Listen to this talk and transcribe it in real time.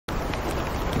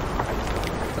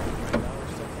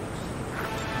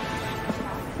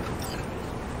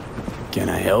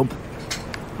I help?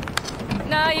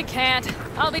 No, you can't.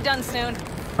 I'll be done soon.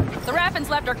 The raffins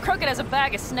left are crooked as a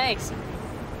bag of snakes.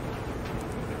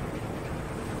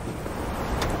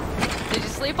 Did you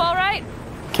sleep all right?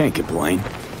 Can't complain.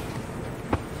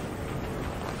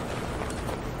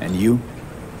 And you?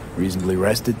 Reasonably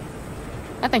rested?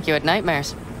 I think you had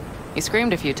nightmares. You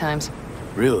screamed a few times.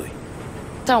 Really?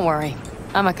 Don't worry.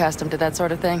 I'm accustomed to that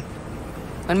sort of thing.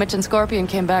 When Mitch and Scorpion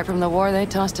came back from the war, they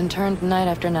tossed and turned night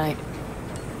after night.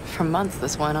 For months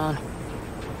this went on.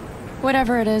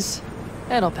 Whatever it is,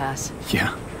 it'll pass.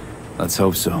 Yeah, let's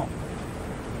hope so.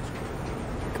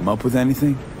 Come up with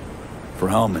anything? For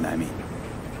Hellman, I mean.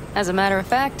 As a matter of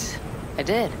fact, I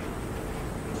did.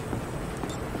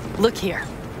 Look here.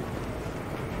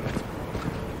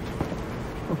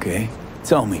 Okay,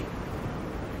 tell me.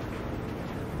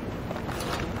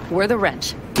 We're the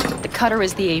wrench. The cutter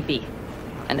is the AV.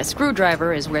 And the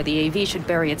screwdriver is where the AV should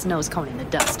bury its nose cone in the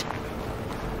dust.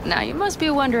 Now you must be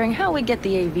wondering how we get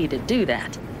the AV to do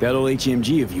that. That old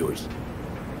HMG of yours.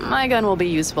 My gun will be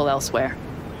useful elsewhere.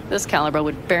 This caliber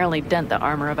would barely dent the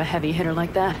armor of a heavy hitter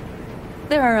like that.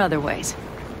 There are other ways.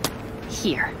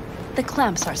 Here, the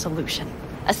clamps are solution.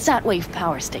 A sat-wave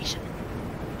power station.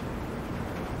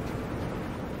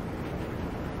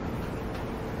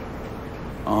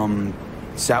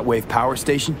 Sat-wave power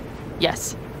station?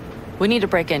 Yes. We need to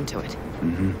break into it.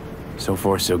 Mm-hmm. So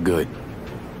far, so good.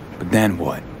 But then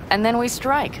what? And then we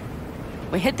strike.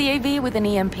 We hit the AV with an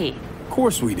EMP. Of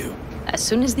course we do. As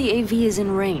soon as the AV is in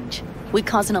range, we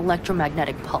cause an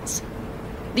electromagnetic pulse.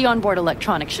 The onboard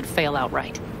electronics should fail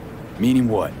outright. Meaning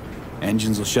what?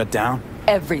 Engines will shut down?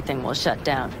 Everything will shut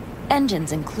down.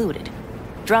 Engines included.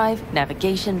 Drive,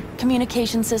 navigation,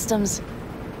 communication systems.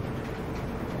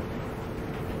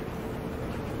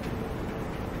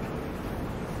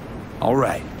 All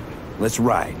right, let's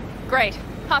ride. Great.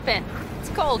 Hop in. It's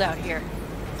cold out here.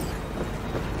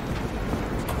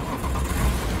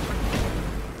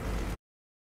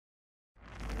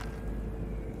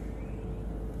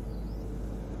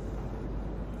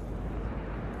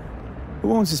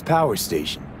 Who owns this power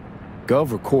station?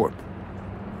 Gov or Corp?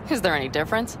 Is there any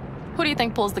difference? Who do you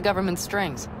think pulls the government's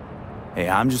strings? Hey,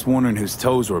 I'm just wondering whose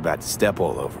toes we're about to step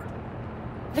all over.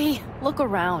 V, look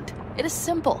around. It is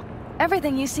simple.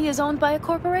 Everything you see is owned by a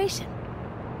corporation.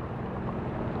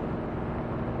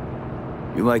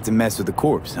 You like to mess with the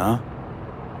corpse, huh?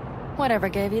 Whatever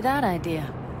gave you that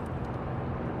idea?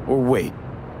 Or wait,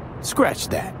 scratch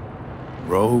that.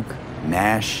 Rogue,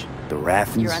 Nash, the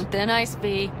Raffins. You're on thin ice,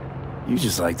 V. You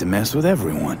just like to mess with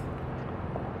everyone.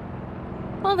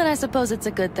 Well, then I suppose it's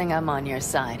a good thing I'm on your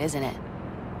side, isn't it?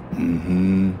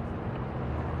 Mm-hmm.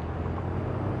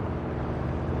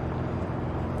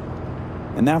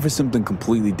 And now for something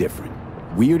completely different.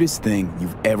 Weirdest thing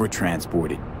you've ever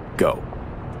transported. Go.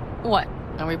 What?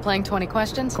 Are we playing 20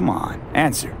 questions? Come on,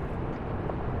 answer.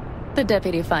 The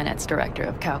Deputy Finance Director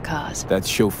of Caucase. That's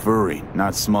chauffeuring,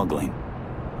 not smuggling.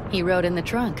 He rode in the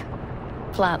trunk.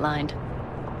 Flatlined.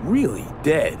 Really?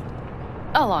 Dead?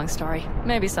 A long story.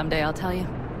 Maybe someday I'll tell you.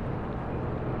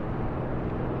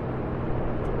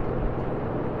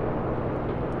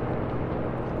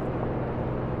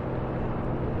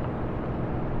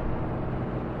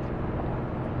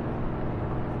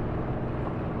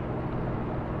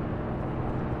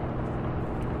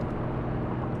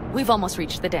 We've almost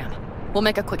reached the dam. We'll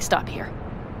make a quick stop here.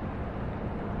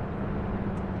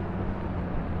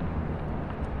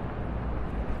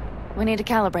 We need to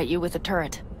calibrate you with the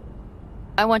turret.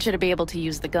 I want you to be able to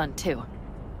use the gun, too.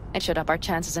 It should up our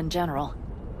chances in general.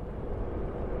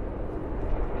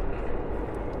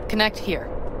 Connect here.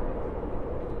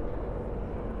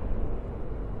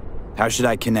 How should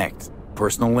I connect?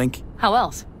 Personal link? How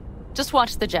else? Just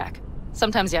watch the jack.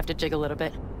 Sometimes you have to jig a little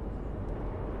bit.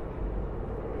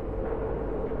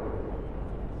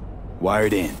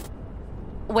 Wired in.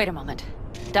 Wait a moment.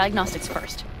 Diagnostics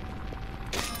first.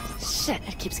 Shit,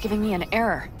 it keeps giving me an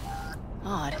error.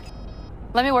 Odd.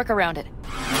 Let me work around it.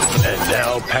 And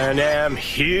now, Pan Am,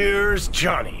 here's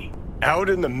Johnny. Out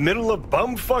in the middle of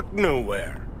bumfuck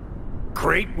nowhere.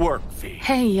 Great work, V.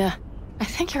 Hey, I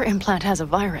think your implant has a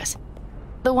virus.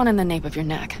 The one in the nape of your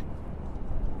neck.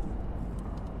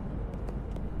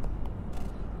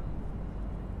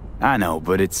 I know,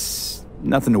 but it's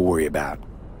nothing to worry about.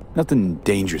 Nothing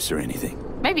dangerous or anything.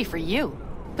 Maybe for you,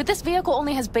 but this vehicle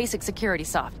only has basic security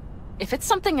soft. If it's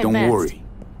something Don't advanced... worry.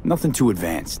 Nothing too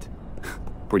advanced.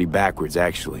 Pretty backwards,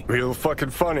 actually. Real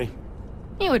fucking funny.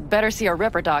 You would better see a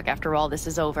Ripper Doc after all this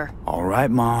is over. All right,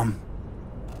 Mom.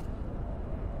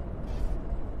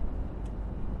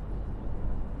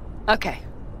 Okay.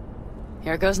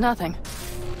 Here goes nothing.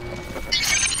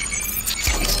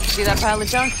 See that pile of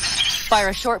junk? Fire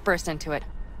a short burst into it.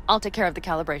 I'll take care of the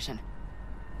calibration.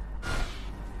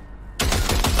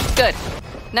 Good.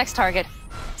 Next target.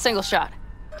 Single shot.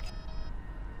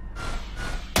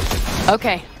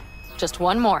 Okay. Just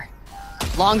one more.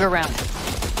 Longer round.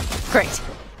 Great.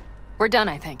 We're done,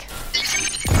 I think.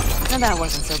 Now that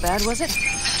wasn't so bad, was it?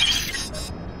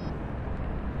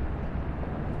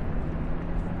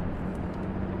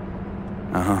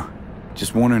 Uh-huh.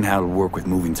 Just wondering how to work with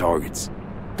moving targets.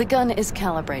 The gun is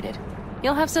calibrated.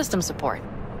 You'll have system support.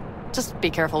 Just be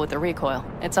careful with the recoil.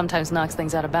 It sometimes knocks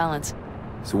things out of balance.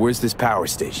 So where's this power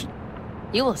station?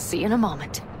 You will see in a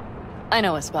moment. I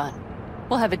know a spot.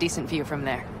 We'll have a decent view from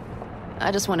there.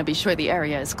 I just want to be sure the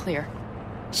area is clear.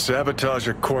 Sabotage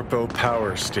a Corpo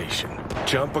power station.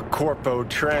 Jump a Corpo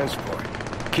transport.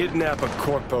 Kidnap a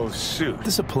Corpo suit. Is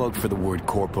this a plug for the word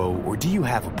corpo, or do you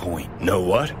have a point? Know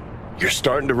what? You're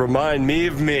starting to remind me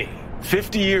of me,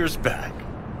 50 years back.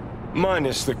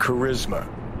 Minus the charisma.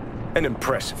 An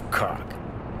impressive cock.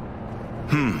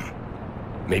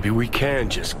 Maybe we can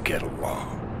just get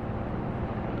along.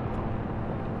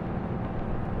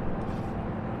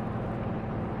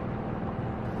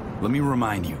 Let me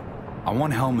remind you, I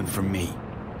want Hellman from me,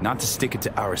 not to stick it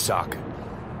to Arasaka.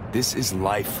 This is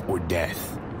life or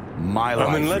death. My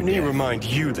life or death. Let me remind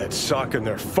you that Sokka and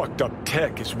their fucked up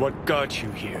tech is what got you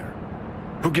here.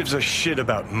 Who gives a shit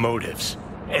about motives?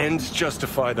 Ends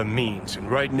justify the means, and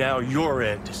right now your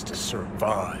end is to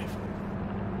survive.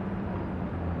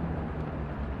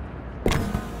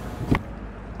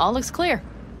 All looks clear.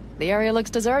 The area looks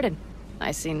deserted.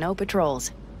 I see no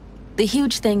patrols. The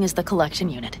huge thing is the collection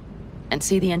unit. And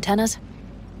see the antennas?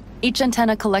 Each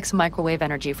antenna collects microwave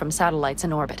energy from satellites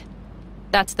in orbit.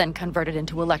 That's then converted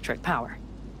into electric power.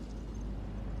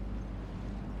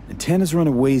 Antennas run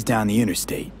a ways down the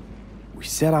interstate. We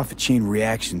set off a chain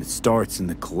reaction that starts in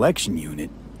the collection unit.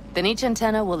 Then each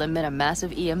antenna will emit a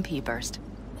massive EMP burst.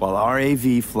 While our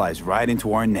AV flies right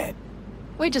into our net.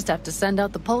 We just have to send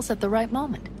out the pulse at the right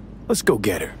moment. Let's go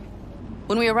get her.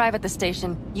 When we arrive at the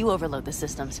station, you overload the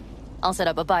systems. I'll set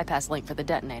up a bypass link for the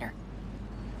detonator.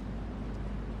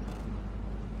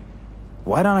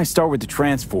 Why don't I start with the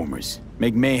transformers?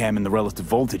 Make mayhem in the relative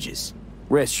voltages.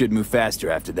 Rest should move faster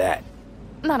after that.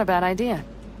 Not a bad idea.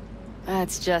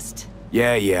 It's just...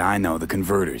 Yeah, I know, the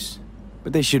converters.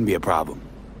 But they shouldn't be a problem.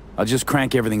 I'll just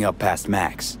crank everything up past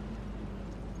max.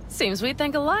 Seems we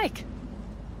think alike.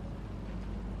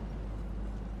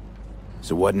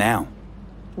 So what now?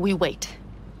 We wait.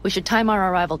 We should time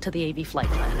our arrival to the AV flight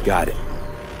plan. Got it.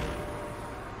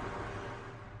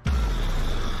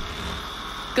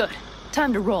 Good.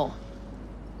 Time to roll.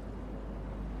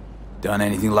 Done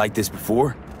anything like this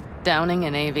before? Downing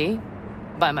an AV?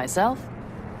 By myself?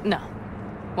 No.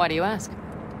 Why do you ask?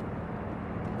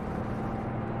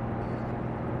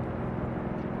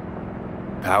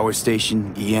 Power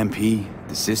station, EMP,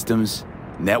 the systems,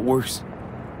 networks.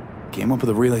 Came up with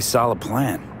a really solid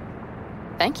plan.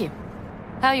 Thank you.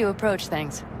 How you approach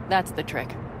things, that's the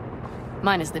trick.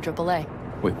 Mine is the AAA.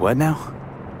 Wait, what now?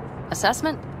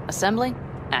 Assessment, assembly,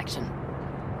 action.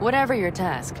 Whatever your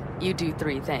task, you do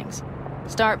three things.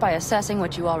 Start by assessing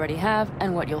what you already have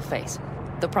and what you'll face.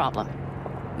 The problem.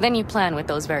 Then you plan with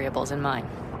those variables in mind.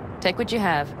 Take what you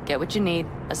have, get what you need,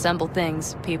 assemble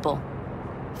things, people.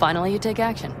 Finally, you take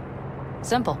action.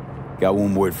 Simple. Got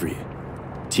one word for you.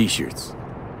 T-shirts.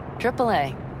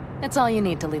 AAA. It's all you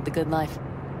need to lead the good life.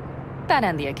 That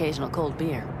and the occasional cold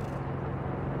beer.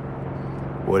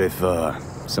 What if,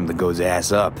 something goes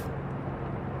ass up?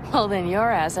 Well, then your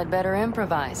ass had better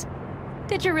improvise.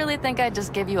 Did you really think I'd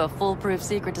just give you a foolproof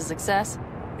secret to success?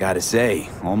 Gotta say,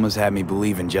 almost had me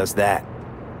believe in just that.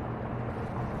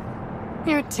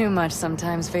 You're too much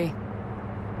sometimes, V.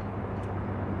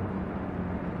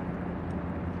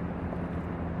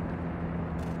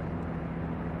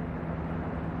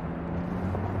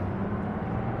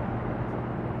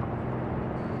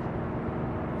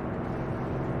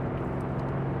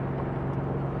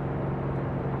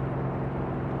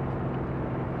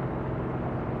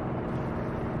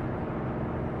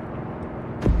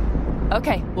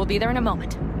 Okay, we'll be there in a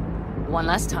moment. One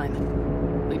last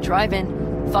time. We drive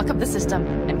in, fuck up the system,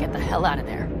 and get the hell out of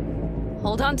there.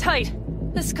 Hold on tight.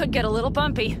 This could get a little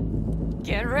bumpy.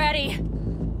 Get ready.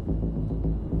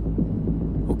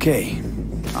 Okay,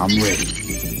 I'm ready.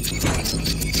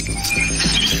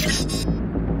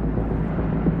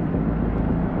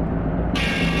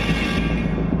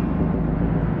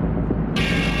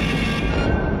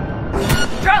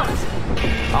 Drones!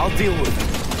 I'll deal with it.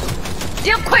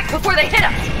 Deal quick before they hit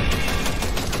us!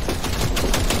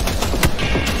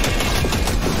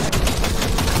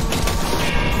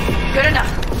 Good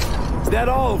enough. Is that that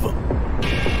all of them?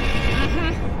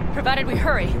 Mm-hmm. Provided we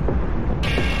hurry.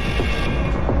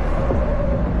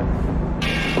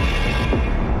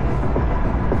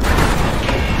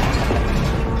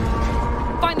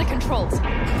 Find the controls.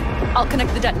 I'll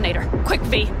connect the detonator. Quick,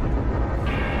 V.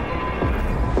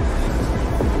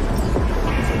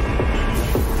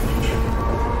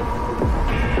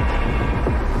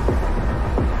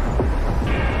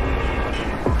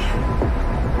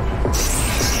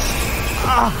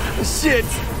 Ah, shit!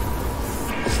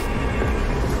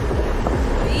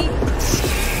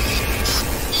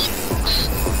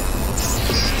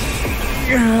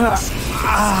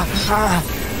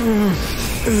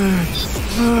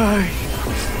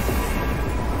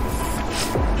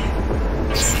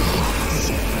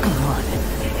 Come on.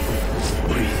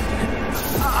 Breathe.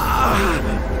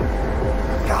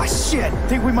 Ah, shit!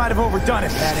 Think we might have overdone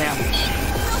it, Phantom.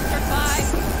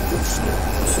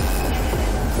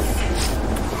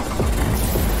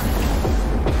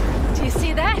 Do you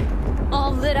see that?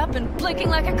 All lit up and blinking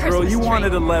like a Christmas Girl, you tree.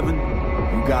 wanted 11.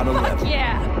 You got 11. Fuck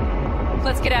yeah!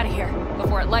 Let's get out of here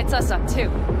before it lights us up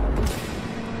too.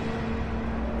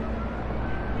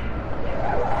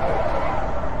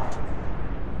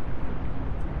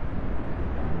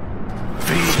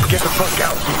 Get the fuck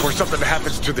out before something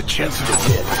happens to the chip.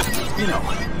 You know,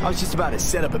 I was just about to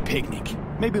set up a picnic.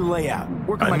 Maybe lay out.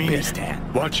 Work on my base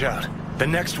tan. Watch out. The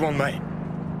next one might.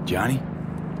 Johnny?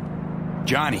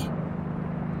 Johnny?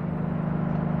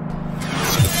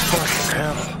 Fucking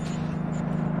hell.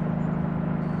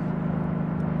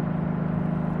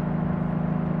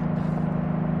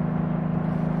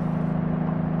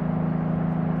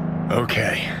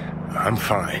 Okay. I'm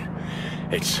fine.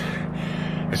 It's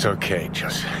okay,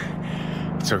 just...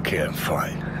 It's okay, I'm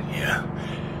fine, yeah?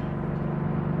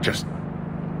 Just...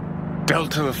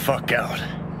 Delta the fuck out.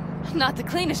 Not the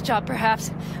cleanest job,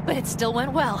 perhaps, but it still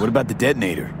went well. What about the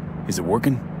detonator? Is it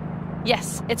working?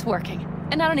 Yes, it's working.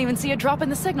 And I don't even see a drop in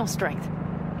the signal strength.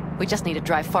 We just need to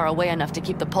drive far away enough to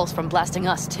keep the pulse from blasting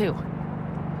us, too.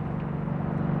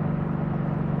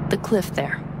 The cliff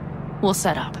there. We'll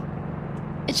set up.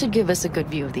 It should give us a good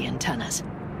view of the antennas.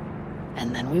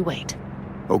 And then we wait.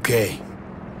 Okay.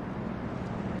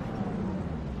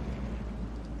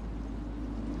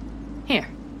 Here.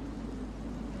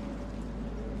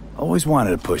 Always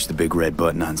wanted to push the big red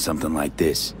button on something like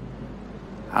this.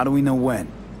 How do we know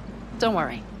when? Don't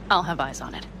worry. I'll have eyes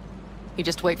on it. You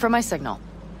just wait for my signal.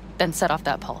 Then set off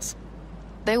that pulse.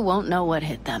 They won't know what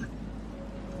hit them.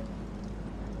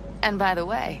 And by the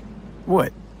way...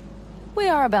 What? We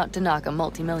are about to knock a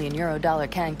multi-million euro dollar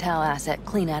KINGSTON asset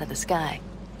clean out of the sky.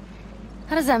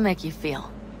 How does that make you feel?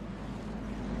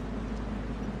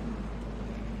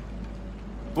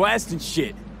 Blasting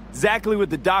shit. Exactly what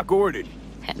the doc ordered.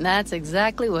 And that's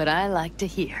exactly what I like to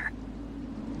hear.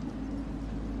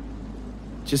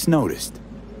 Just noticed.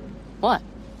 What?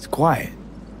 It's quiet.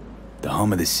 The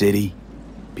hum of the city,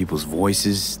 people's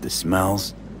voices, the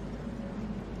smells.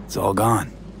 It's all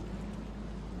gone.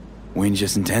 Wind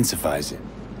just intensifies it.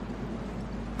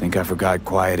 Think I forgot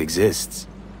quiet exists.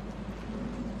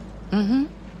 Mm-hmm.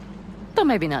 Though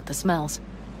maybe not the smells.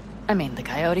 I mean, the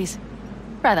coyotes.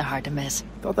 Rather hard to miss.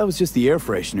 Thought that was just the air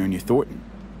freshener in your Thornton.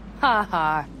 Ha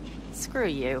ha. Screw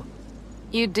you.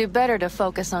 You'd do better to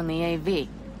focus on the AV.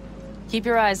 Keep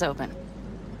your eyes open.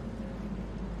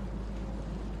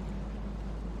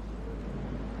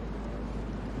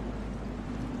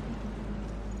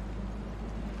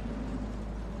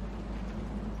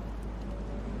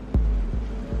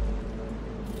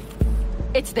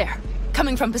 It's there.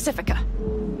 Coming from Pacifica.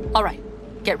 All right.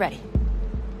 Get ready.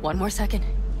 One more second.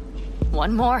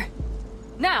 One more.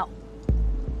 Now!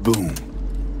 Boom.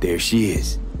 There she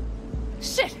is.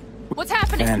 Shit! What's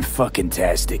happening?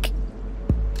 Fan-fucking-tastic.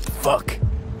 Fuck.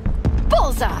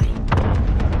 Bullseye!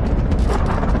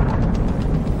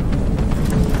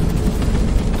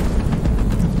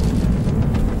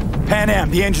 Pan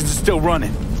Am, the engines are still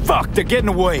running. Fuck, they're getting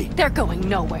away. They're going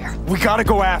nowhere. We gotta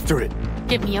go after it.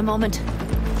 Give me a moment.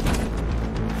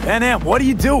 Pan Am, what are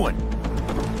you doing?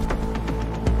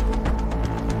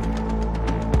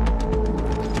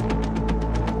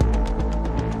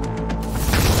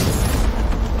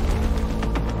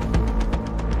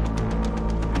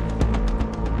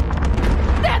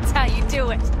 That's how you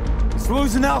do it. It's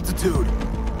losing altitude.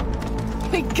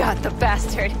 We got the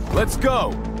bastard. Let's go.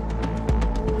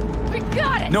 We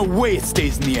got it. No way it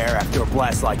stays in the air after a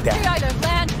blast like We that. either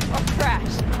land or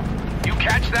crash. You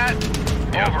catch that?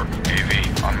 Over. AV,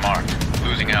 unmarked.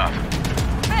 Losing out.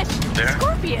 Rich, There?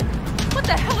 Scorpion. What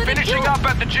the hell are they Finishing doing? up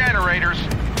at the generators.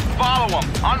 Follow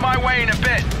them. On my way in a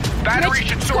bit. Battery Rich,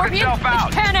 should sort Scorpion, itself out.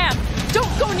 It's Pan Am.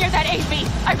 Don't go near that AV!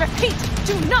 I repeat,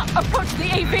 do not approach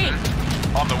the AV!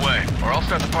 On the way, or I'll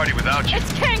start the party without you.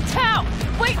 It's KINGSTON!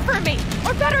 Wait for me!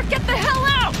 Or better, get the hell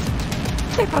out!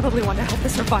 They probably want to help the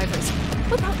survivors,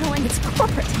 without knowing it's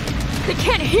corporate. They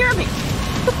can't hear me!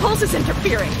 The pulse is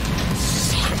interfering.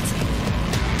 Shit!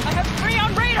 I have 3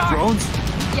 on radar! Drones?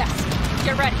 Yes,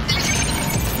 get ready.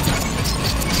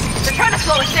 They're trying to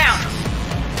slow us down.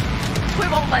 We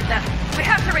won't let them. We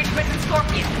have to reach Mission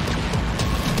Scorpion.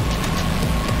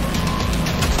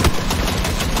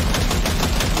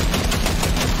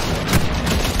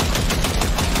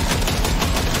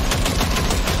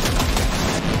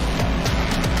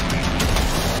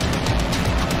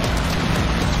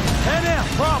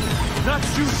 Problem! Not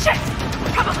shooting! Shit!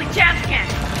 Probably jam scan.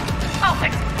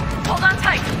 Phanteks, hold on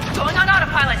tight. Going on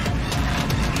autopilot.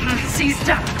 Seized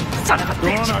up. Son of a bitch.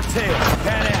 They're on our tail.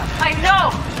 Pan out. I know!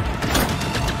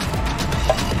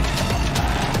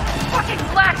 Fucking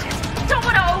latches! Don't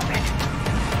want to open!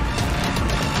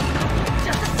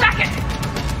 Just a second!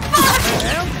 Fuck!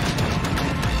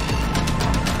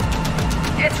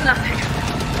 It's nothing.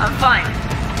 I'm fine.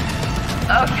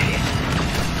 Okay.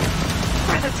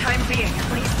 For the time being,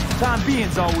 at least. Time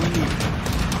being's all we need.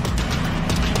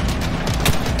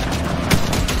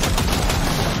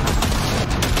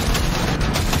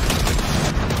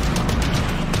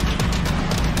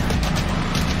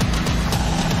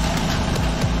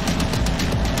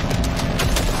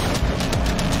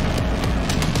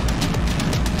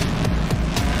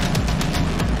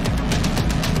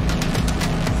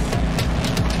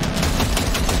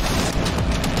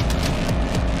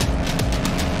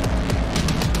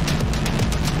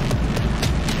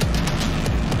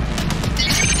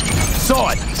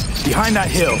 Saw it! Behind that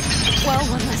hill. Well,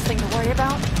 one less thing to worry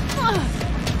about.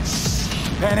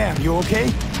 Pan Am, you okay?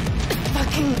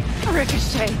 Fucking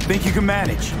ricochet. Think you can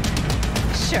manage?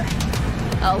 Sure.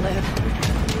 I'll live.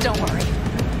 Don't worry.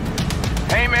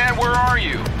 Hey man, where are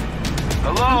you?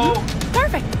 Hello?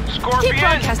 Perfect. Scorpion? Keep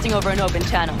broadcasting over an open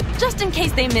channel, just in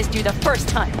case they missed you the first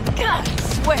time. God, I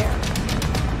swear.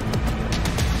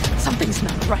 Something's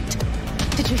not right.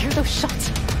 Did you hear those shots?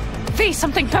 V,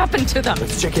 something happened to them.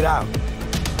 Let's check it out.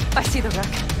 I see the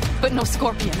wreck, but no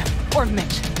Scorpion or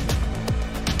Mitch.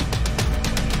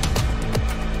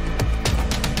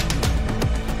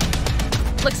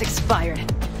 Looks expired.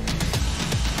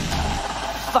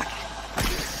 Fuck.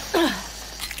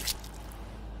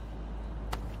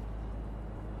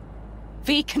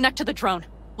 V, connect to the drone.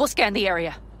 We'll scan the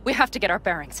area. We have to get our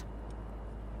bearings.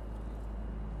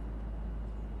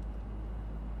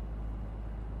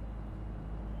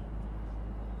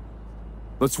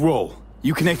 Let's roll.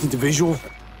 You connecting to visual?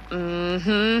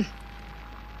 Mm-hmm.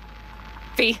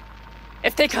 V,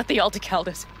 if they got the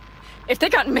Aldecaldos, if they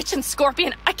got Mitch and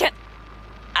Scorpion, I don't...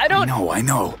 I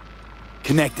know.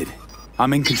 Connected.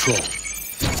 I'm in control.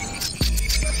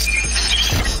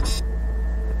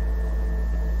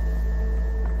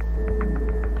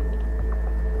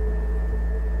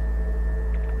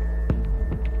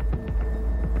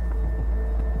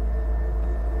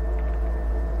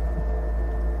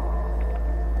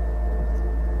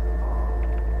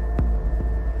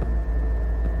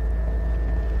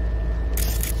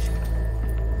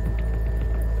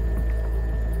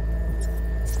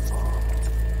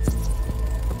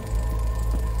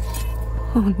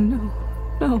 Oh,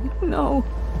 no. No.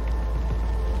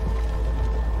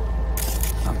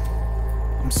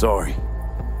 I'm sorry.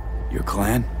 Your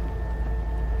clan?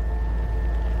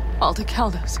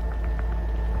 Aldecaldos.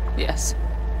 Yes.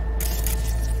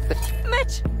 But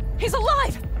Mitch! He's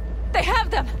alive! They have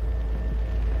them!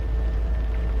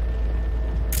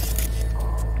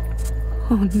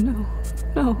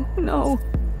 Oh, no.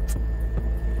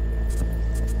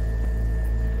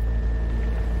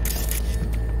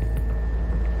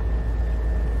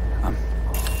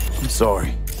 I'm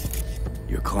sorry.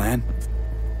 Your clan?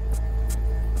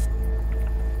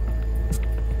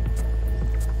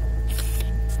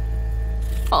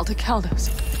 Aldecaldos.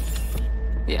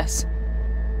 Yes.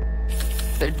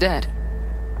 They're dead.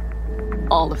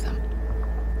 All of them.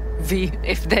 V,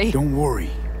 if they... Don't worry.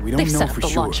 We don't They've know set up for the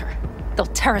sure. launcher. They'll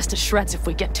tear us to shreds if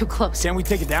we get too close. Can we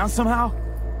take it down somehow?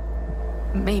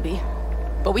 Maybe.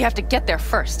 But we have to get there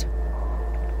first.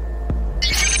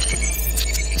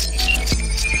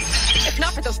 If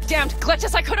not for those damned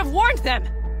glitches, I could have warned them!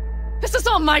 This is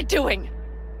all my doing!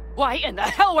 Why in the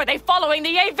hell were they following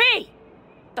the AV?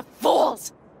 The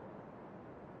fools!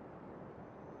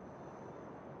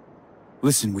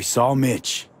 Listen, we saw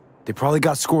Mitch. They probably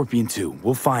got Scorpion too.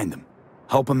 We'll find them.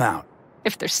 Help them out.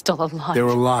 If they're still alive. They're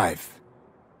alive.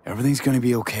 Everything's gonna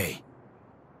be okay.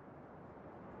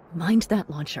 Mind that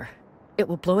launcher. It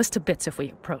will blow us to bits if we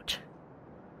approach.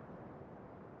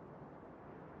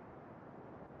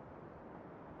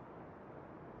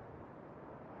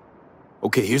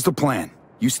 Okay, here's the plan.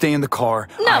 You stay in the car.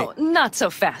 No, not so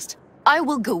fast. I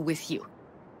will go with you.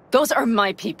 Those are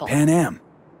my people. Pan Am.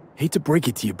 Hate to break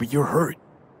it to you, but you're hurt.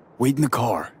 Wait in the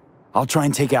car. I'll try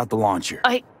and take out the launcher.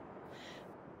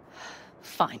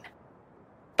 Fine.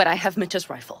 But I have Mitch's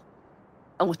rifle.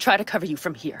 I will try to cover you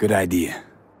from here. Good idea.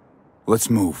 Let's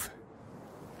move.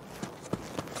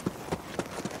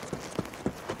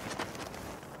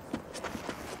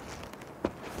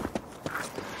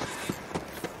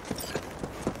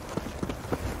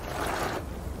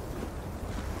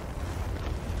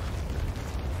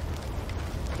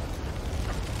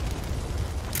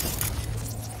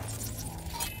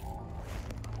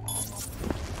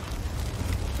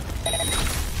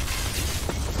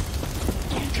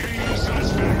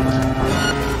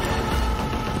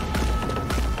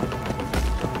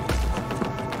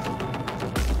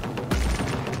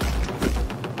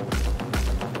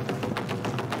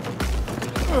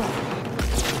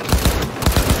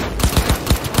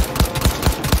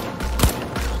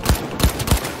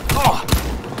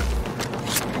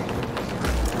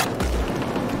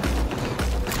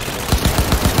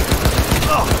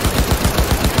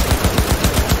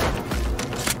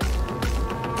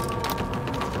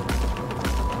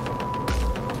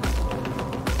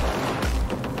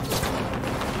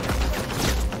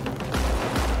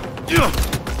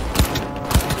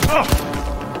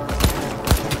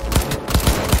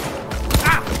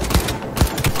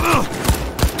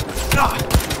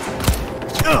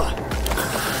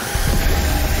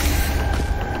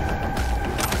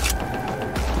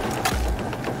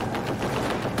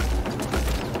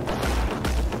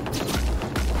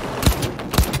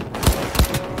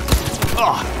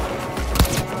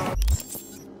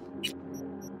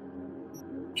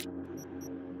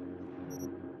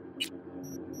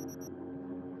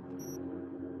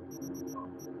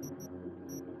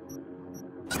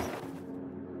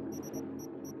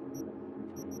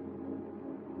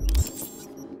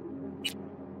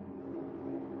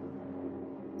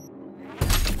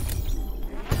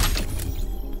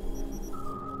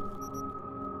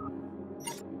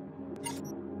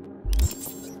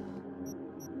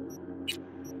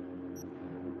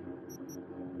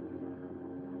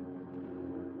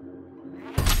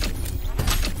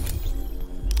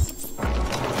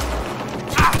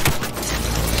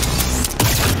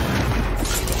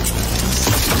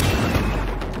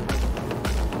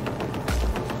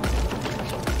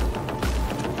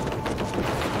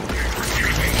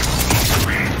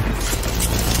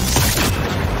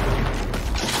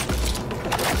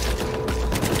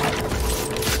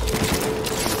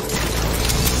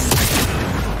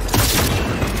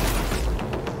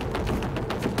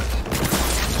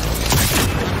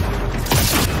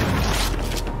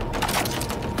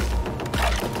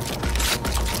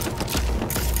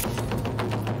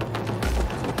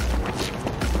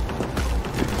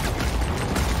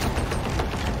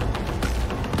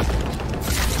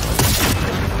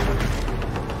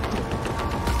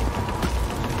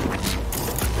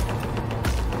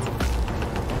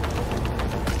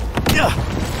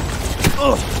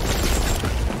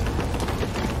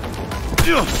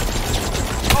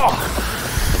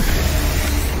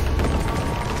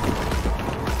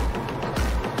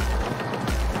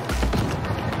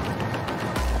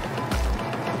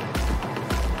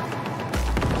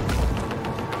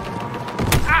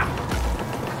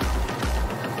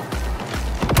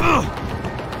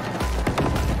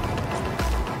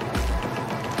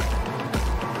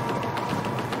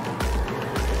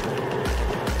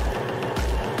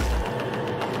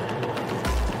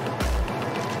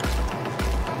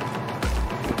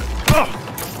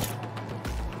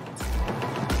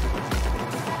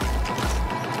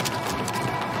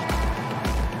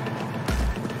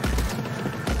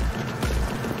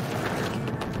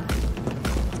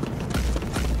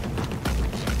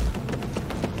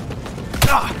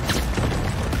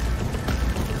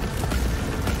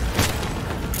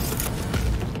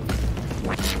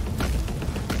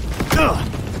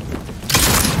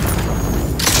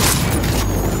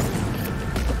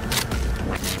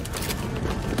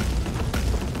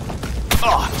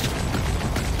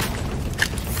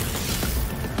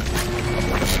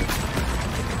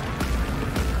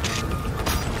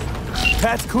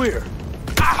 Path's clear.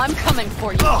 I'm coming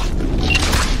for you.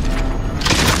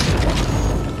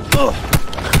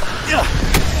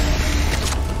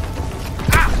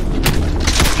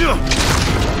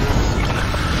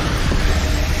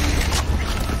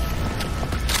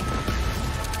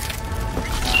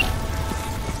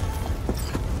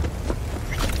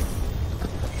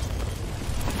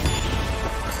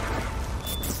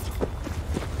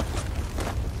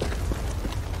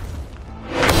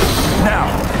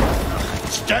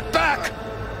 Step back!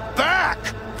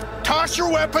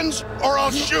 weapons or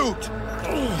I'll shoot!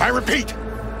 I repeat,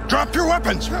 drop your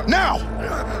weapons, now!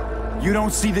 You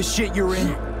don't see the shit you're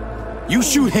in? You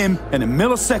shoot him, and a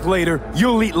millisecond later,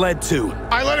 you'll eat lead too.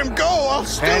 I let him go, I'll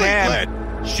still eat lead!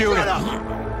 Shoot him!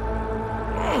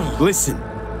 Listen,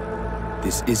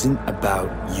 this isn't about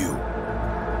you.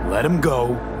 Let him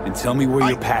go, and tell me where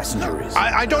your passenger is.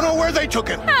 I don't know where they took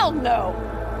him! Hell no!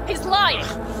 He's lying!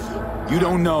 You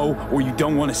don't know, or you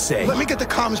don't want to say. Let me get the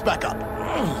comms back up.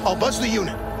 I'll buzz the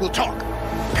unit. We'll talk.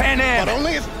 Pan Am! But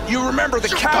only if You remember the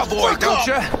cowboy, don't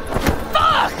you?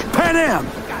 Fuck! Pan Am!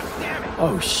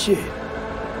 Oh, shit.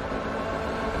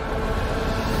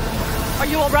 Are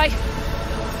you alright?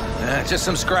 Just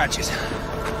some scratches.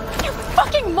 You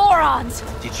fucking morons!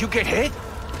 Did you get hit?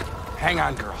 Hang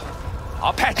on, girl.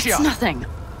 I'll patch you It's up. nothing.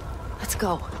 Let's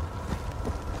go.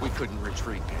 We couldn't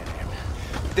retreat, Pan Am.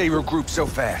 They regrouped so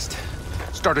fast.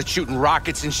 Started shooting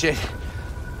rockets and shit.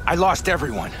 I lost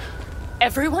everyone.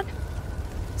 Everyone?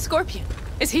 Scorpion,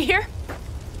 is he here?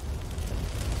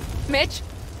 Mitch?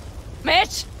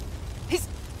 Mitch?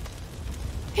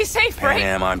 He's safe, Pan right?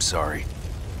 Am, I'm sorry.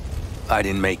 I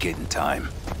didn't make it in time.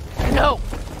 No!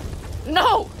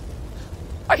 No!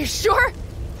 Are you sure?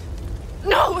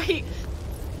 No, he...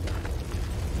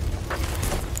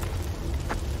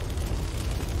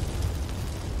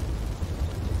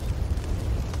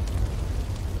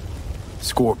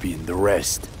 Scorpion, the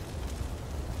rest.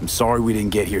 I'm sorry we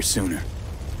didn't get here sooner.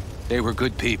 They were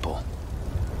good people.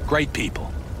 Great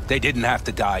people. They didn't have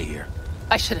to die here.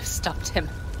 I should have stopped him.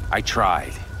 I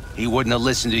tried. He wouldn't have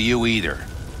listened to you either.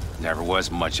 Never was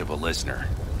much of a listener.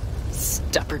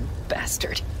 Stubborn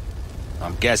bastard.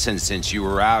 I'm guessing since you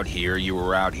were out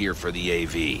here for the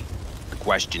AV. The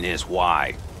question is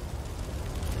why?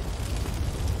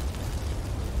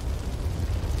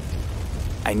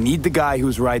 I need the guy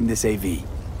who's riding this AV.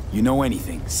 You know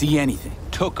anything, see anything.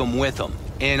 Took him with him.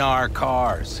 In our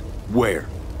cars. Where?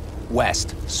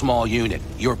 West, small unit.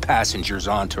 Your passenger's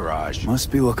entourage. Must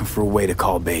be looking for a way to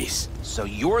call base. So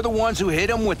you're the ones who hit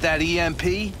him with that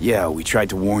EMP? Yeah, we tried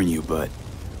to warn you, but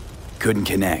couldn't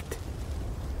connect.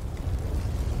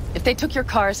 If they took your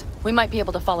cars, we might be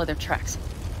able to follow their tracks.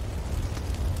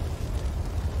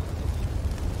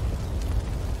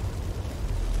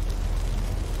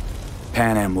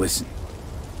 Pan Am, listen.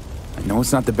 I know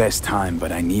it's not the best time,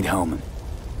 but I need Hellman.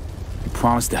 You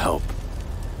promised to help.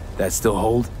 That still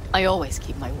hold? I always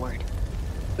keep my word.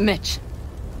 Mitch,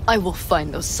 I will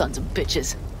find those sons of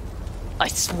bitches. I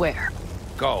swear.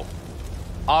 Go.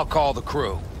 I'll call the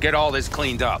crew. Get all this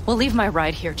cleaned up. We'll leave my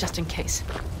ride here just in case.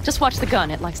 Just watch the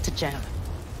gun, it likes to jam.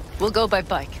 We'll go by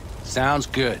bike. Sounds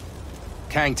good.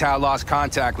 Kang Tao lost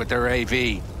contact with their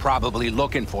AV. Probably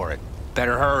looking for it.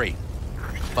 Better hurry.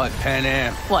 But Pan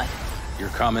Am, What? you're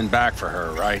coming back for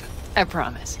her, right? I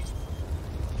promise.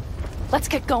 Let's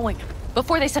get going,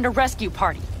 before they send a rescue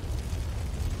party.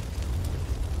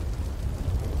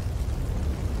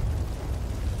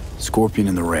 Scorpion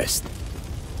and the rest.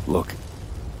 Look,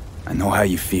 I know how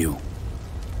you feel.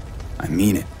 I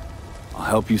mean it. I'll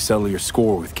help you settle your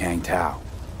score with Kang Tao.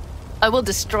 I will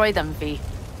destroy them, V.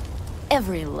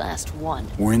 Every last one.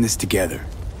 We're in this together.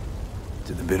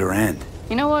 To the bitter end.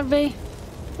 You know what, V?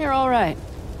 You're all right.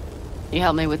 You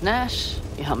helped me with Nash,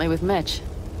 you helped me with Mitch.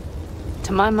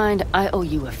 To my mind, I owe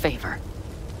you a favor.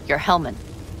 Your Hellman.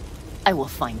 I will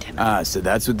find him. Ah, so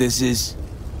that's what this is?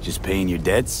 Just paying your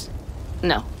debts?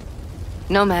 No.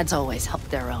 Nomads always help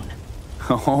their own.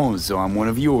 Oh, so I'm one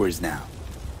of yours now.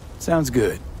 Sounds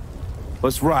good.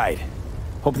 Let's ride.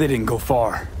 Hope they didn't go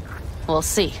far. We'll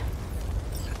see.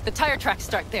 The tire tracks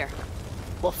start there.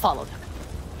 We'll follow them.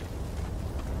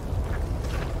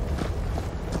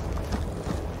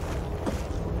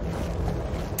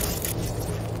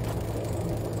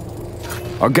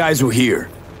 Our guys were here.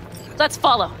 Let's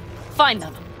follow. Find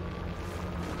them.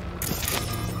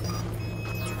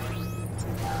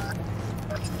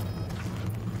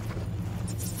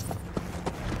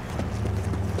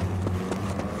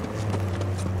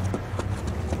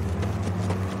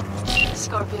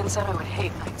 Scorpion said I would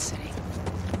hate Night City.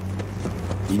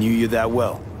 He knew you that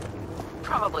well.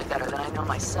 Probably better than I know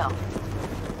myself.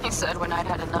 He said when I'd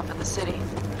had enough of the city,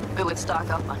 we would stock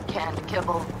up on canned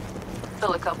kibble,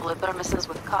 fill a couple of thermoses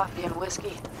with coffee and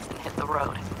whiskey, and hit the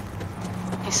road.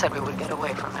 He said we would get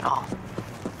away from it all.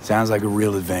 Sounds like a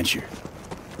real adventure.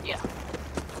 Yeah.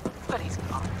 But he's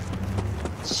gone.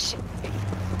 Shit.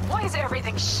 Why is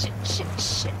everything shit, shit,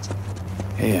 shit?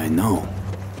 Hey, I know.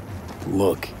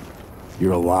 Look,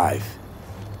 you're alive.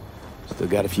 Still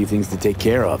got a few things to take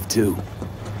care of, too.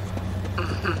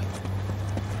 Mm-hmm.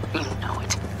 You know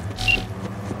it.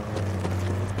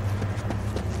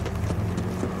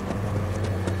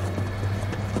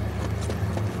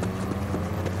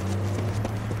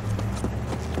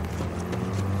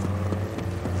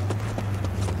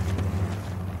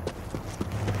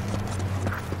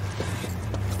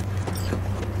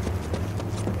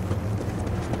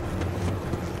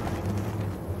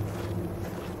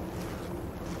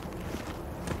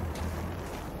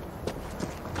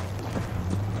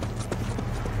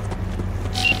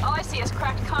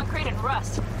 Reed and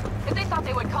Rust. If they thought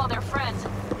they would call their friends,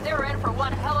 they were in for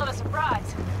one hell of a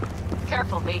surprise.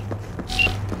 Careful, V.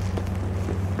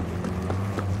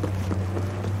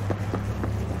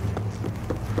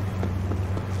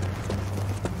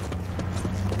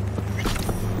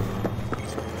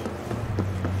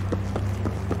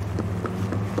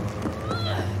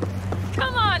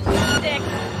 Come on, Dick!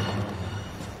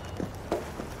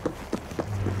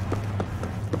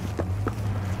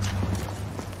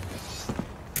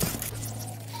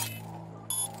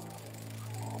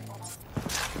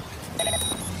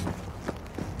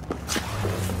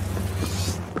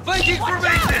 Flanking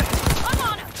formation! I'm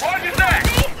on him! Roger that!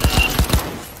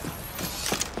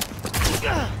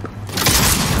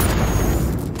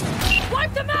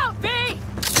 Wipe them out, V!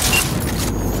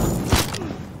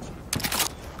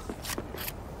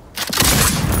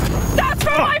 That's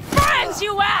for my friends,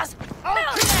 you ass!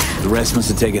 The rest must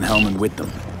have taken Hellman with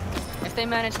them. If they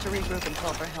manage to regroup and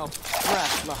call for help, we're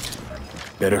out of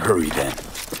luck. Better hurry then.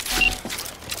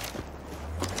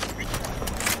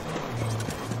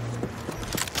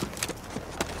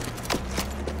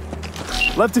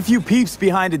 Left a few peeps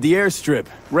behind at the airstrip.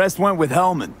 Rest went with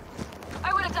Hellman.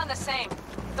 I would have done the same.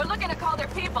 They're looking to call their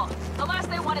people. The last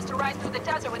they want is to ride through the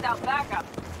desert without backup.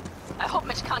 I hope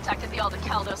Mitch contacted the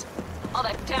Aldecaldos. All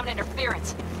that damn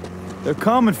interference. They're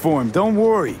coming for him, don't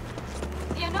worry.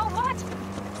 You know what?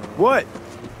 What?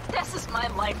 This is my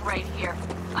life right here.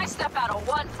 I step out of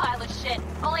one pile of shit,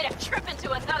 only to trip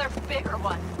into another bigger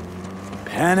one.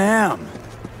 Pan Am.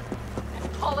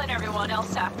 And pulling everyone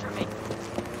else after me.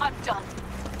 I'm done.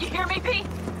 You hear me, P?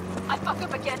 I fuck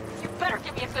up again, you better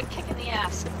give me a good kick in the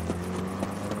ass.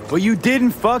 But you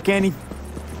didn't fuck any...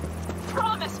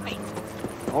 Promise me!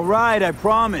 All right, I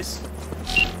promise.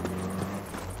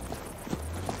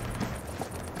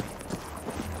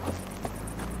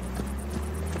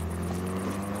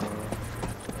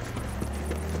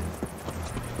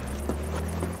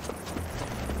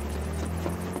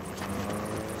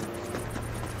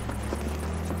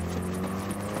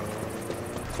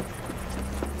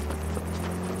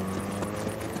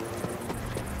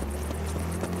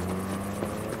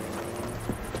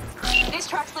 These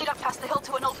tracks lead up past the hill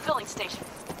to an old filling station.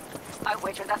 I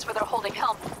wager that's where they're holding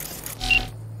Helm.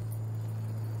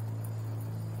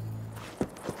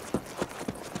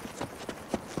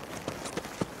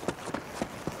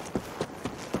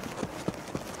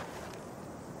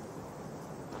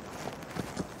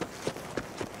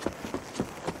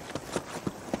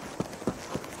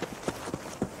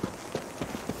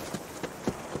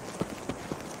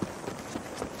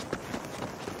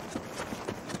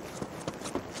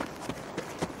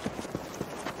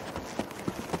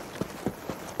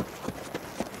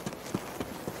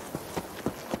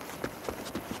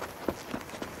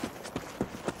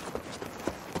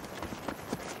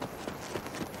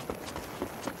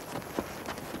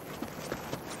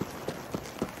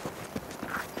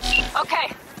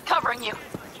 Okay, covering you.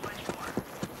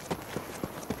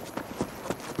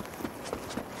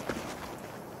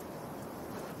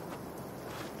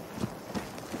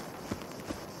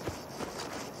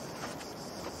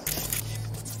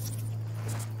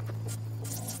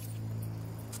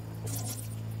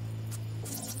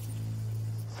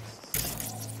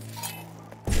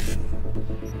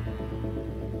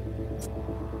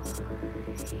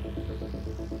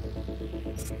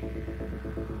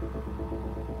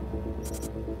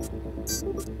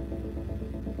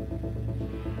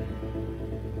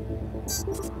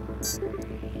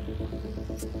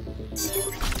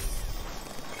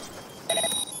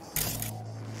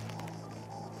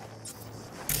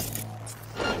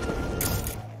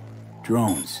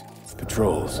 Drones,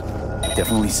 patrols.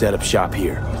 Definitely set up shop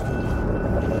here.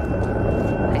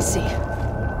 I see.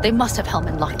 They must have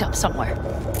Hellman locked up somewhere.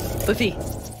 Buffy.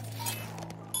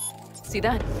 See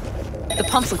that? The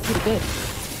pumps look pretty big.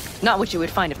 Not what you would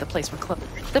find if the place were closed.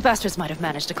 The bastards might have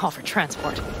managed to call for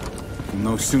transport. We'll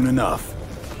know soon enough.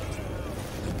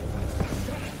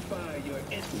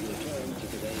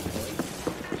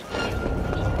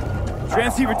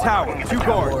 Transceiver tower, 2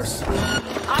 guards.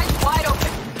 Eyes wide open.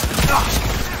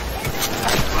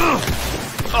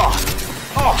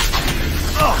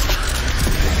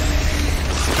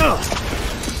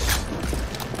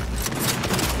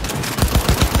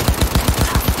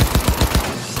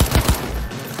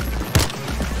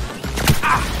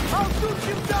 I'll shoot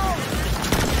you down!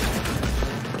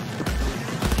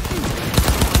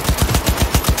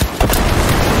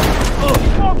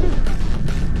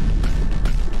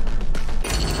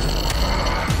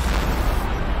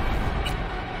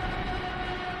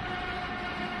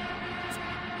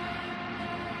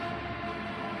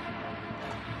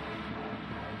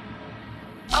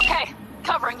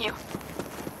 covering you.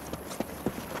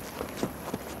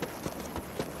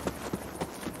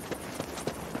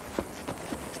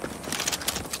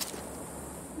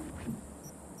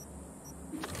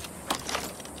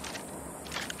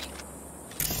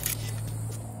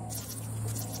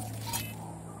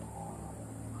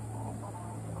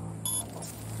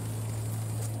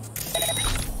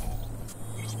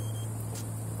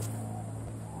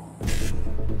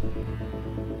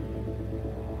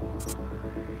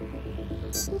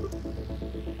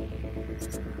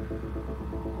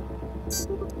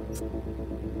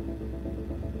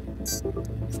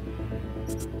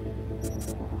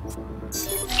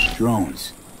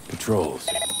 Drones, patrols.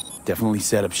 Definitely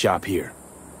set up shop here.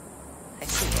 I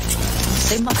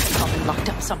see. They must have all been locked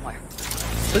up somewhere.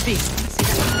 But be easy.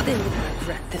 They will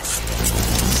regret this.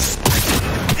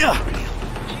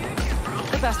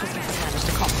 The best was if we managed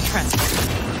to call the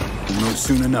transport. We'll know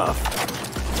soon enough.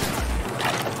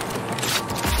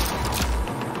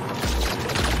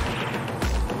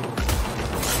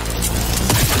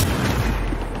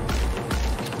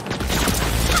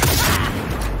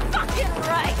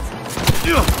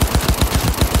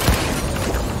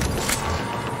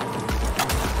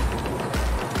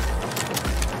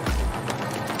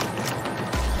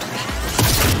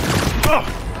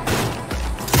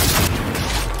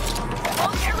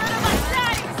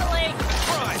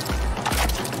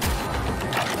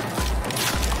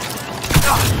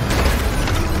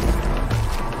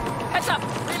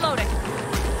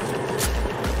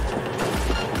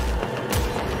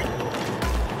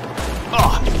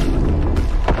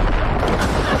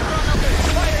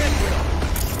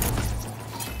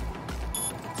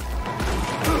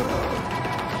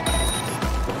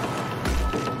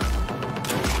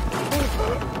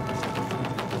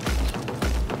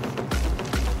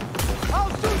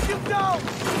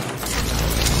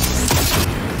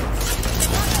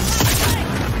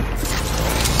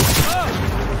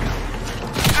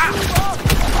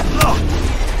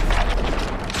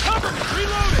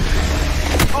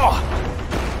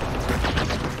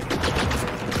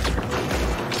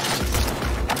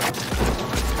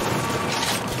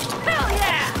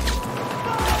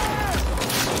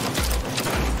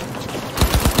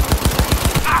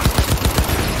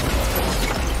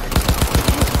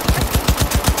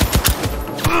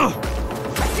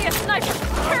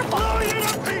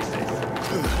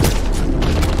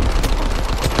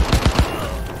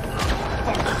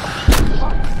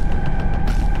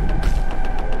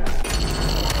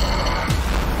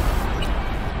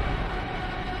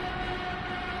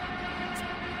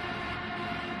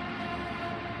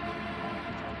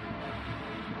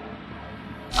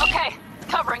 Okay,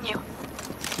 covering you.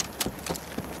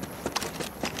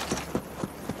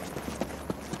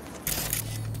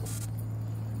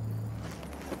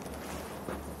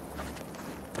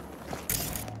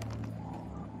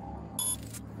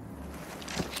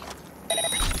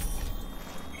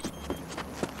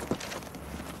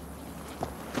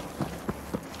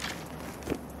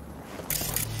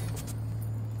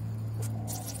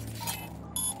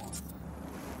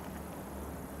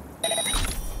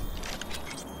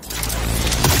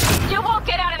 You won't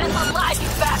get out of this alive, you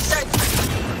bastards!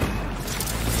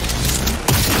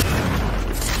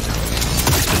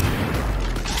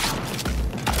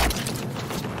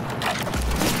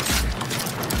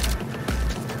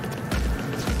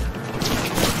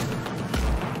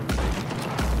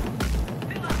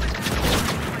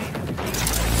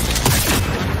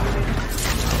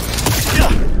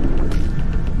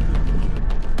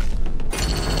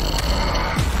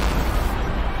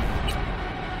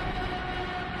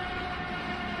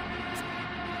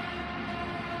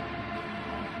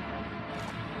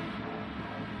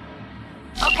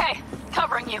 Okay,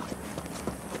 covering you.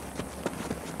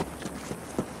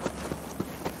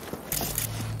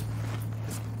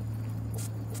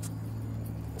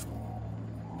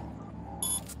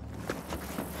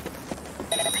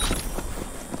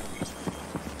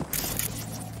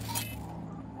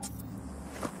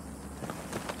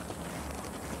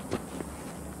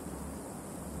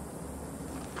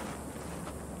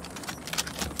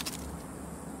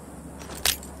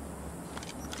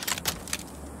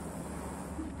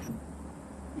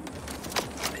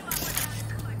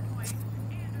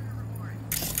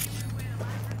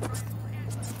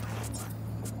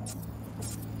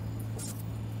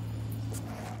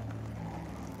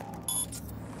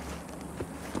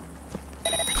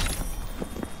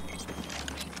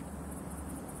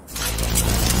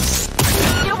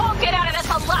 You won't get out of this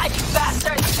alive, you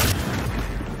bastards!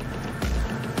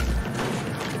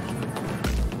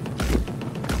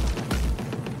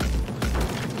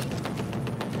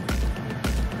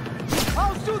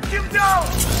 I'll shoot him down!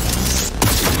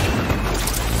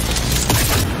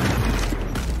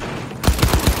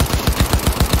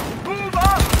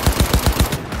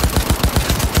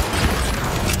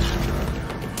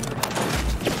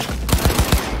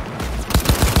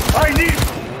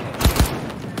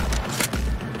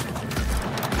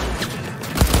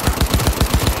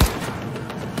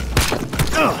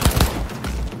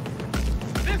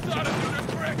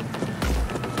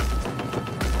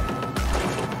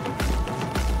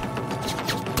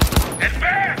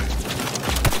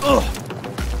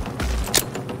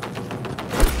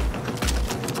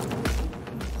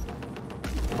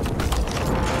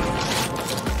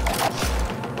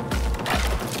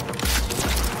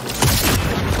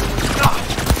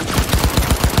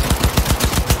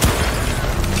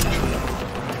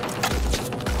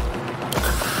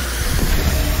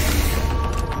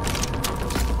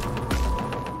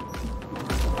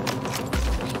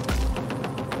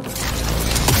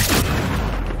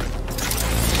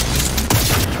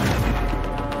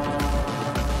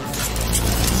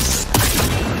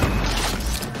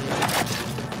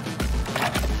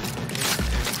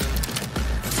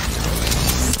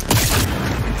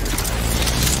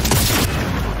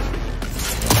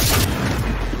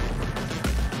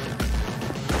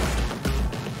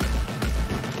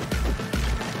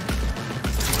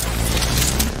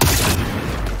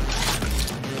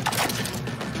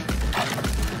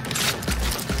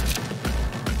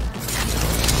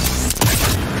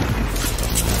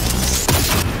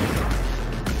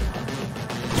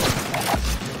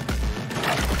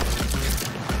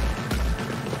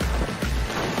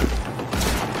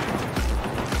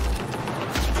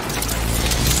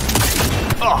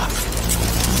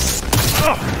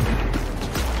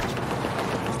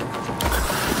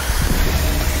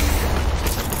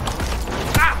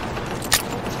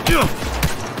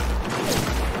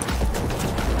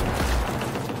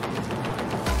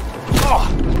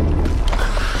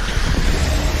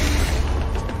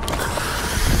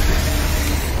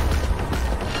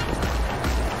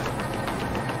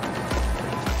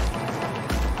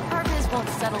 Won't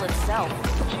settle itself.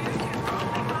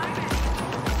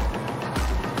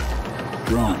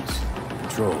 Drones,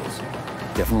 patrols.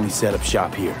 Definitely set up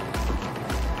shop here.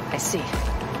 I see.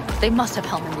 They must have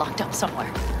Hellman locked up somewhere.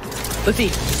 But V,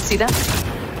 see that?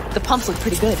 The pumps look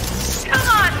pretty good. Come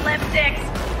on, lipsticks!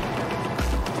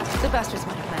 The bastards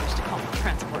might have managed to call for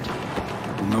transport.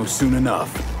 We'll know soon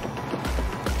enough.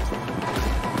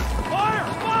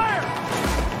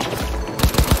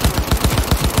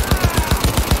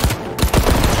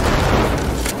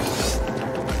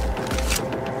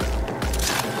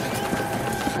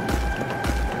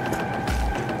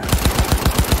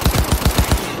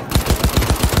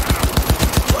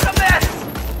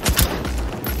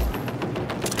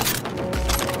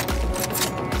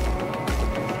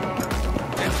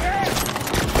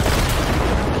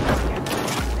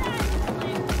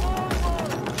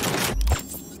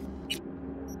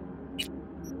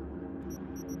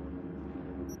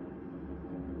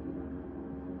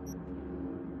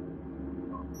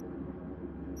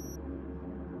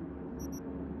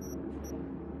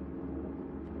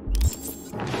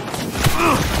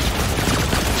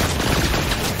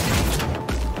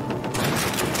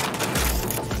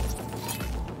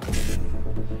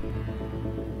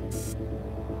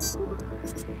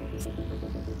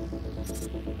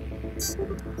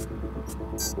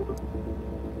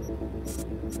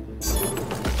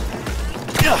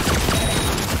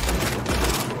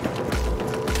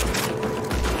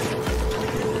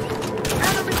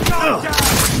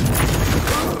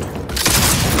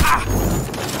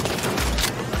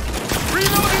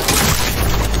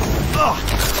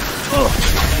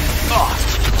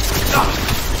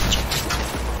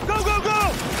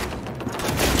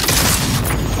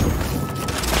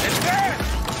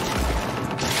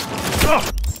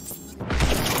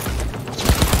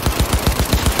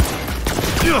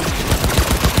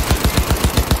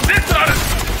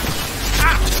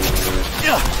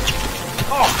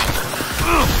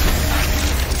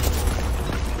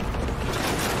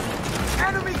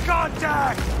 Enemy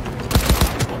contact!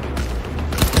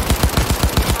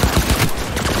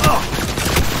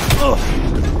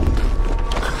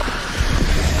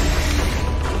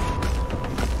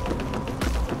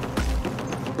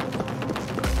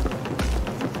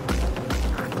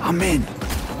 I'm in.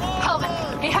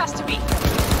 Hellman, it has to be.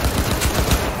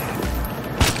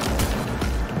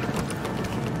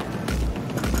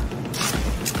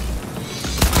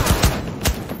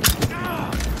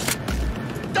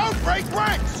 Don't break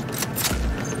ranks!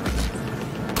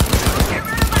 Get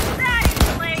rid of my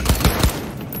status, please!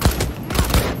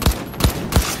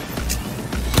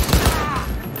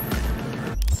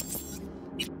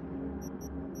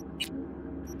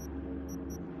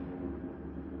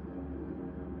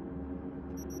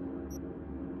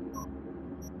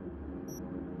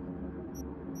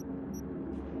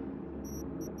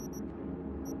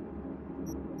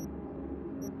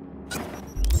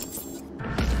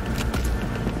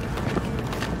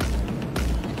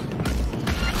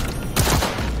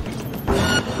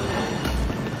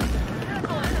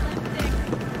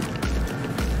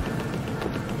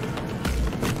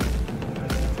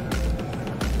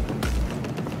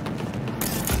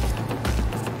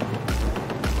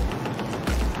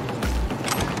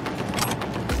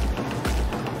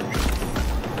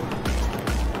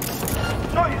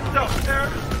 Show yourself, Eric!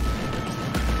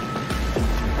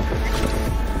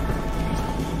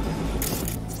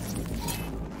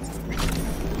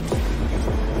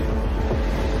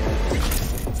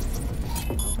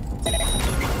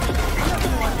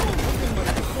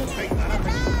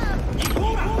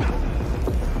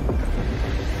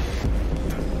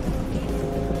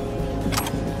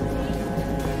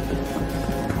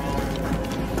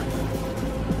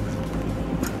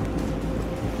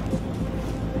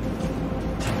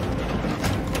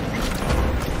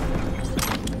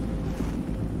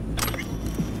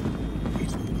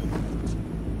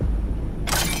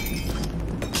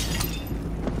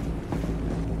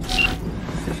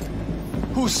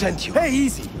 Who sent you? Hey,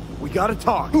 easy. We gotta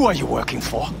talk. Who are you working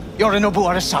for? Yorinobu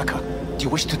Arasaka. Do you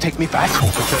wish to take me back?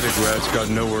 Pathetic rat's got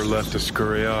nowhere left to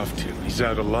scurry off to. He's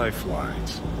out of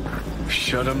lifelines.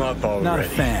 Shut him up already. Not a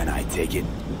fan, I take it.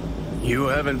 You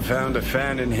haven't found a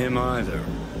fan in him either.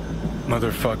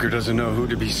 Motherfucker doesn't know who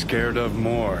to be scared of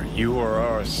more, you or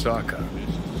Arasaka.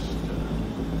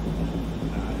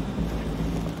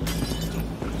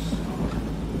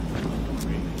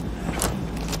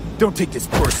 Don't take this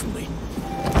personally.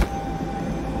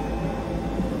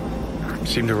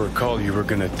 Seem to recall you were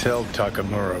gonna tell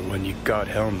Takamura when you got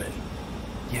Hellman.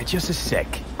 Yeah, just a sec.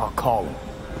 I'll call him.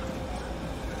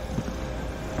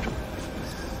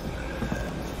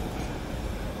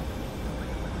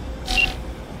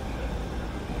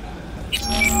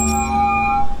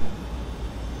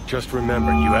 Just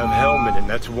remember, you have Hellman, and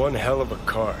that's one hell of a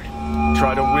card.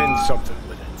 Try to win something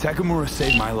with it. Takamura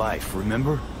saved my life,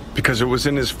 remember? Because it was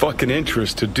in his fucking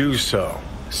interest to do so.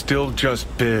 Still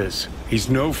just biz. He's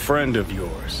no friend of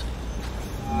yours.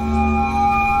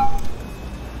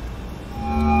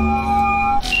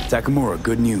 Takamura,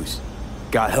 good news.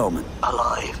 Got Hellman.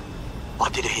 Alive.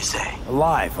 What did he say?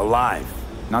 Alive, alive.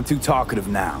 Not too talkative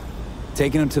now.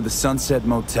 Taking him to the Sunset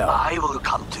Motel. I will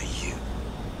come to you.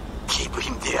 Keep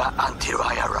him there until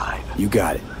I arrive. You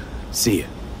got it. See ya.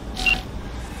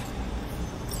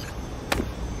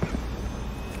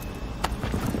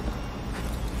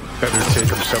 Better take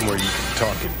him somewhere you can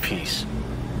talk in peace.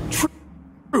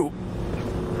 True.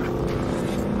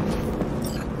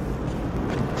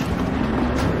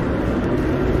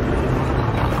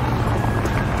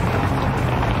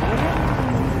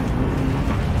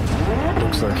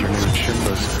 Looks like your new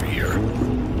Chimbas are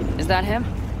here. Is that him?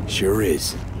 Sure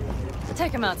is.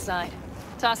 Take him outside.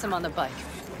 Toss him on the bike.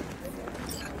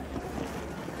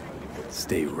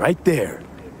 Stay right there.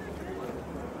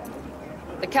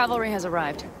 The cavalry has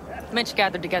arrived. Mitch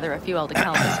gathered together a few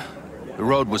Aldecaldos. The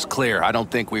road was clear. I don't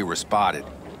think we were spotted.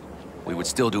 We would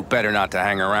still do better not to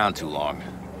hang around too long.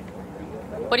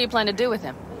 What do you plan to do with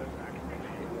him?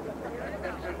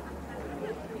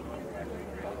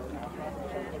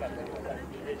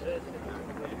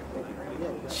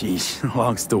 Jeez,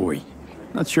 long story.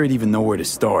 Not sure I'd even know where to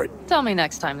start. Tell me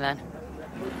next time, then.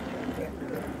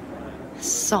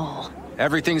 Saul.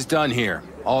 Everything's done here.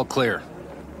 All clear.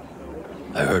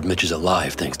 I heard Mitch is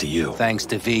alive thanks to you. Thanks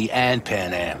to V and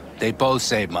Pan Am. They both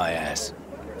saved my ass.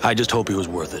 I just hope he was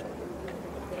worth it.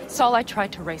 Saul, I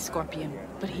tried to raise Scorpion,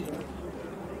 but he...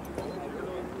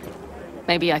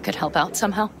 Maybe I could help out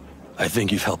somehow? I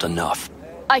think you've helped enough.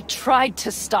 I tried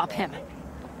to stop him.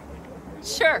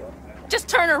 Sure. Just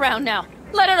turn around now.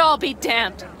 Let it all be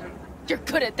damned. You're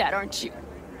good at that, aren't you?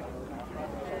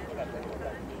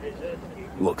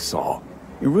 Look, Saul,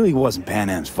 it really wasn't Pan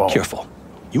Am's fault. Careful.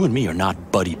 You and me are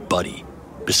not buddy-buddy.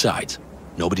 Besides,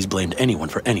 nobody's blamed anyone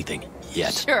for anything,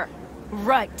 yet. Sure.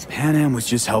 Right. Pan Am was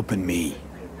just helping me.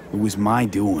 It was my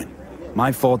doing.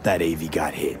 My fault that AV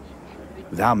got hit.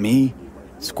 Without me,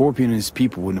 Scorpion and his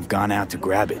people wouldn't have gone out to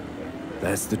grab it.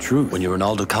 That's the truth. When you're an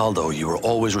Aldecaldo, you are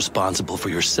always responsible for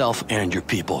yourself and your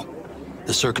people.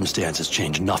 The circumstances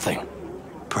change nothing.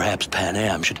 Perhaps Pan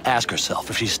Am should ask herself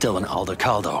if she's still an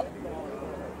Aldecaldo.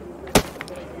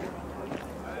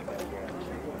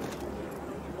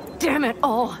 Damn it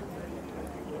all.